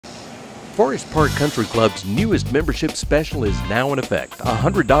Forest Park Country Club's newest membership special is now in effect.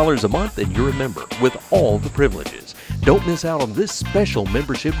 $100 a month and you're a member with all the privileges. Don't miss out on this special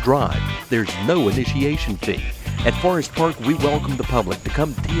membership drive. There's no initiation fee. At Forest Park, we welcome the public to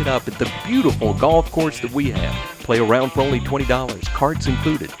come tee it up at the beautiful golf course that we have. Play around for only $20, carts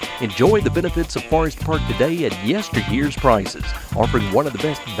included. Enjoy the benefits of Forest Park today at yesteryear's prices, offering one of the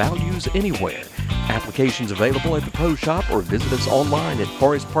best values anywhere. Applications available at the Pro Shop or visit us online at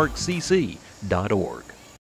forestparkcc.org.